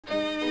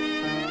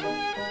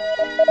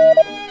Let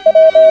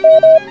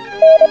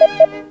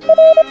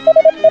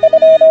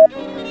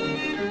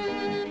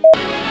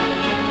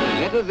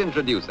us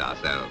introduce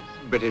ourselves,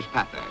 British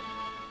Pathé.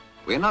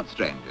 We're not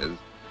strangers,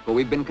 for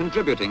we've been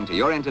contributing to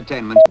your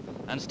entertainment.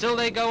 And still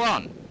they go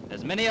on,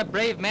 as many a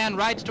brave man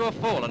rides to a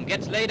fall and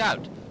gets laid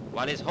out,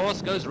 while his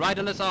horse goes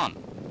riderless on.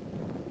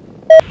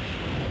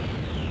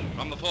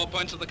 From the 4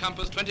 points of the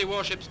compass, 20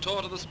 warships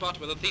tore to the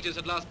spot where the Thetis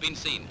had last been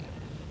seen.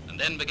 And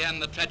then began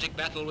the tragic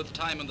battle with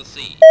time and the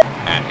sea.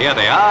 And here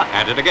they are,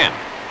 at it again,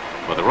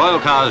 with the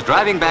royal cars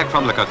driving back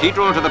from the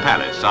cathedral to the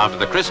palace after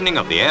the christening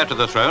of the heir to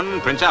the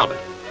throne, Prince Albert.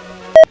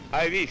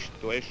 I wish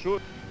to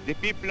assure the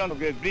people of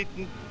Great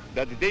Britain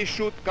that they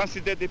should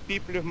consider the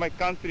people of my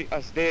country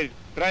as their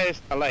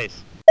truest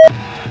allies.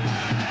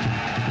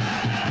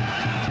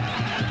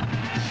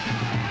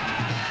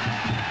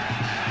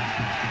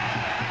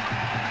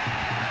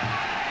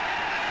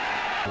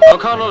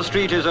 O'Connell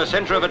Street is a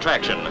centre of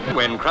attraction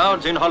when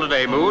crowds in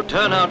holiday mood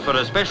turn out for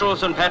a special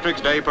St.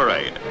 Patrick's Day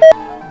parade.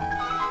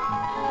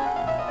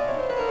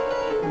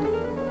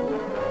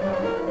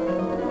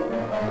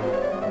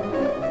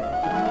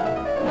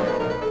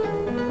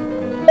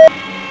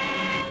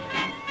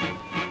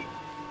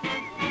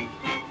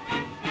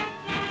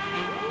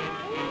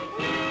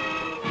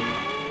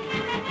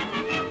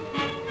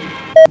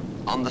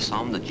 On the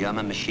Somme, the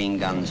German machine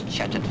guns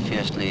chattered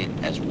fiercely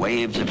as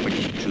waves of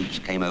British troops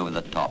came over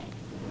the top.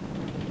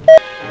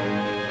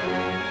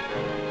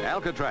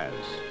 Alcatraz.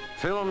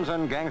 Films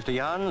and gangster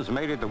yarns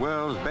made it the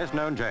world's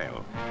best-known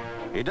jail.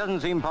 It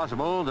doesn't seem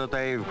possible that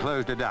they've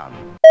closed it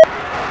down.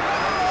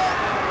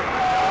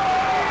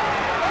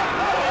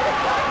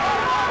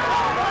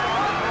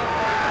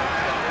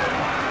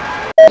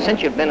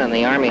 Since you've been in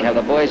the Army, have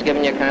the boys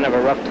given you kind of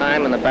a rough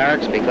time in the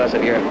barracks because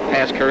of your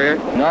past career?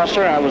 No,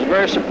 sir, I was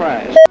very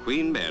surprised.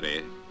 Queen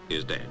Mary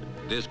is dead.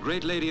 This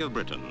great lady of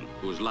Britain,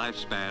 whose life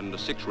spanned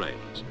 6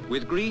 reigns.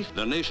 With grief,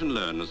 the nation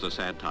learns the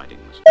sad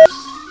tidings.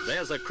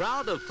 There's a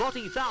crowd of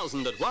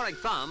 40,000 at Warwick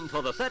Farm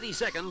for the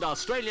 32nd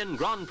Australian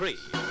Grand Prix.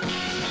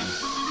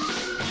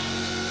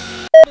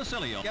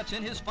 Basilio gets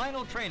in his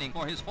final training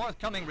for his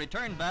forthcoming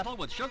return battle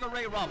with Sugar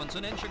Ray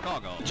Robinson in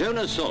Chicago.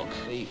 Jonas Salk.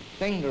 The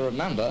thing to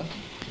remember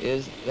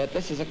is that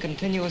this is a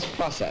continuous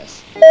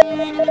process.